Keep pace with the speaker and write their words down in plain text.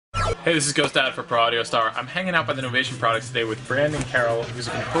Hey, this is Ghost Dad for Pro Audio Star. I'm hanging out by the Novation products today with Brandon Carroll, who's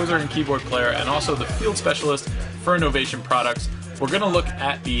a composer and keyboard player and also the field specialist for Novation products. We're going to look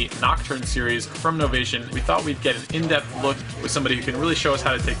at the Nocturn series from Novation. We thought we'd get an in-depth look with somebody who can really show us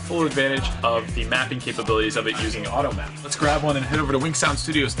how to take full advantage of the mapping capabilities of it using Automap. Let's grab one and head over to Wink Sound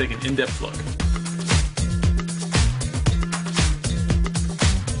Studios to take an in-depth look.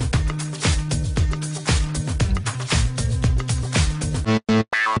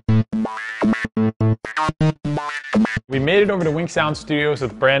 We made it over to Wink Sound Studios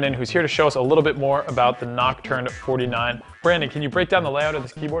with Brandon, who's here to show us a little bit more about the Nocturn 49. Brandon, can you break down the layout of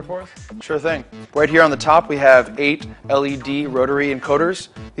this keyboard for us? Sure thing. Right here on the top we have 8 LED rotary encoders.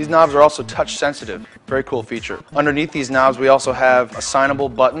 These knobs are also touch sensitive. Very cool feature. Underneath these knobs we also have assignable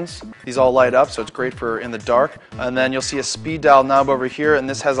buttons. These all light up, so it's great for in the dark. And then you'll see a speed dial knob over here, and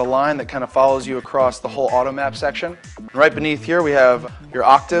this has a line that kind of follows you across the whole Automap section. And right beneath here we have your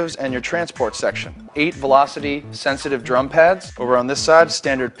octaves and your transport section. 8 velocity sensitive drum pads. Over on this side,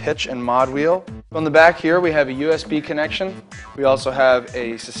 standard pitch and mod wheel. On the back here we have a USB connection. We also have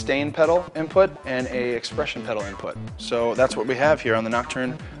a sustain pedal input and a expression pedal input. So that's what we have here on the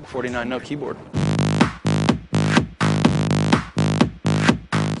Nocturn 49 note keyboard.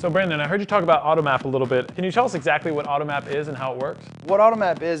 So Brandon, I heard you talk about Automap a little bit. Can you tell us exactly what Automap is and how it works? What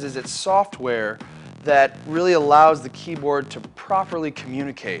Automap is it's software that really allows the keyboard to properly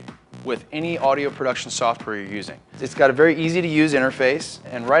communicate with any audio production software you're using. It's got a very easy to use interface,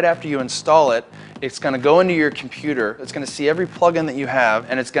 and right after you install it, it's going to go into your computer, it's going to see every plugin that you have,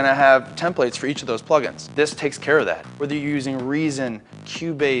 and it's going to have templates for each of those plugins. This takes care of that. Whether you're using Reason,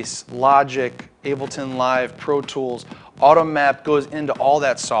 Cubase, Logic, Ableton Live, Pro Tools, Automap goes into all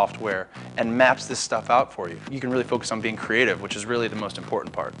that software and maps this stuff out for you. You can really focus on being creative, which is really the most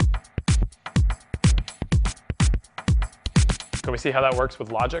important part. Can we see how that works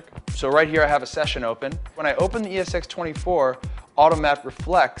with Logic? So right here I have a session open. When I open the ESX24, Automap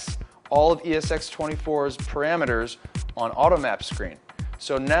reflects all of ESX24's parameters on Automap screen.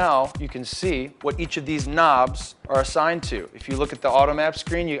 So now you can see what each of these knobs are assigned to. If you look at the Automap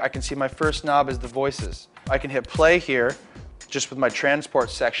screen, I can see my first knob is the voices. I can hit play here just with my transport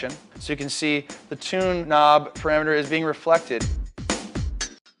section. So you can see the tune knob parameter is being reflected.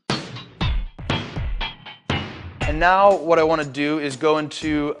 And now what I want to do is go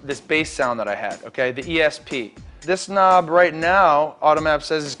into this bass sound that I had, okay, the ESP. This knob right now, Automap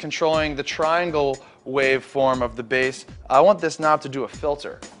says, is controlling the triangle waveform of the bass. I want this knob to do a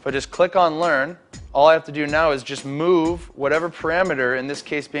filter. If I just click on learn, all I have to do now is just move whatever parameter, in this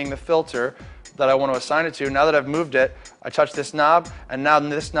case being the filter, that I want to assign it to. Now that I've moved it, I touch this knob, and now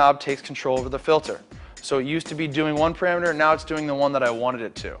this knob takes control over the filter. So it used to be doing one parameter, now it's doing the one that I wanted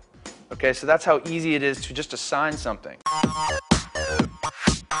it to. Okay, so that's how easy it is to just assign something.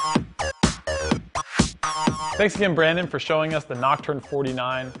 Thanks again, Brandon, for showing us the Nocturn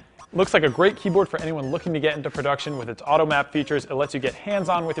 49. Looks like a great keyboard for anyone looking to get into production with its Automap features. It lets you get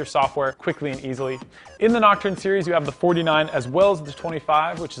hands-on with your software quickly and easily. In the Nocturn series, you have the 49 as well as the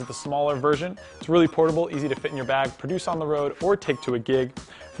 25, which is the smaller version. It's really portable, easy to fit in your bag, produce on the road, or take to a gig.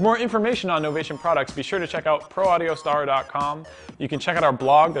 For more information on Novation products, be sure to check out proaudiostar.com. You can check out our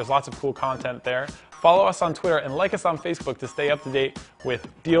blog. There's lots of cool content there. Follow us on Twitter and like us on Facebook to stay up to date with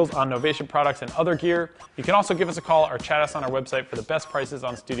deals on Novation products and other gear. You can also give us a call or chat us on our website for the best prices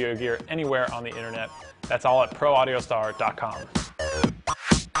on studio gear anywhere on the internet. That's all at proaudiostar.com.